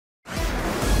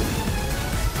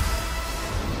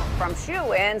From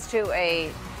shoe-ins to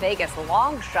a Vegas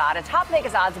long shot, a top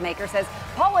Vegas odds maker says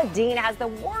Paula Deen has the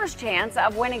worst chance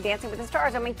of winning Dancing with the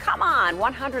Stars. I mean, come on,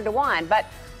 100 to 1. But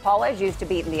Paula is used to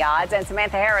beating the odds, and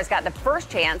Samantha Harris got the first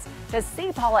chance to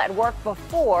see Paula at work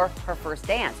before her first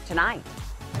dance tonight.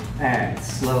 And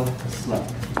slow, slow,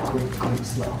 quick,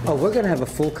 slow. Oh, we're going to have a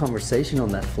full conversation on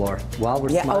that floor while we're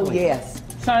smiling. Oh, yes.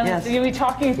 Son, yes. Are we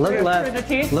talking look through left, the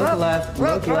teeth? look left,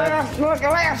 look left. Look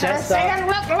left. Chest up.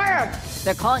 Look left.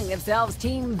 They're calling themselves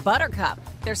Team Buttercup.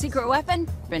 Their secret weapon?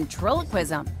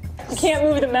 Ventriloquism. You can't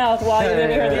move the mouth while you're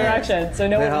giving her the direction, so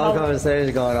no The one whole can conversation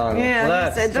is going on. Yeah,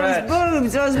 Left, he said,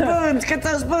 those boobs, get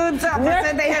those boobs up. I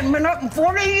said they hadn't been up in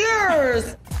 40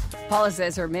 years. Paula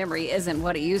says her memory isn't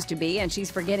what it used to be, and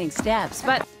she's forgetting steps.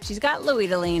 But she's got Louis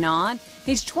to lean on.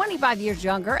 He's 25 years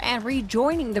younger and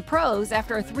rejoining the pros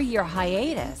after a 3-year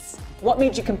hiatus. What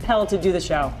made you compelled to do the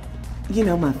show? You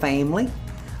know, my family,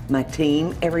 my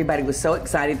team, everybody was so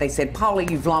excited. They said, Paula,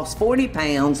 you've lost 40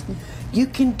 pounds. You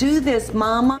can do this,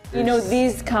 Mama. You know,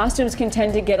 these costumes can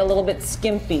tend to get a little bit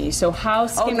skimpy, so how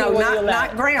skimpy Oh, no, will you let?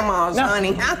 not Grandma's, No.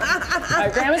 honey.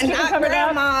 Grandma's keeping Not covered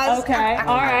up? Grandma's. Okay,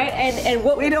 all right, and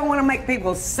what... We don't want to make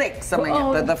people sick,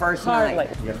 Samantha, the first hardly.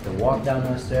 night. You have to walk down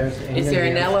those stairs. Is there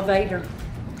an elevator?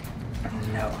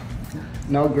 No.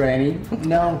 No, Granny.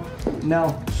 No.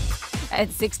 No. At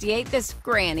 68, this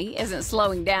granny isn't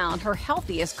slowing down. Her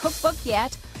healthiest cookbook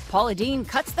yet, Paula Deen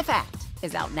Cuts the Fat,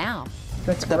 is out now.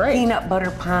 That's The great. peanut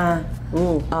butter pie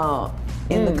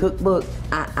in the cookbook,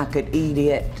 I could eat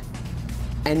it,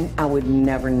 and I would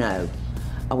never know.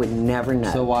 I would never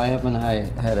know. So why haven't I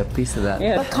had a piece of that?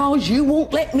 Yeah. Because you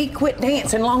won't let me quit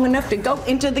dancing long enough to go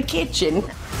into the kitchen.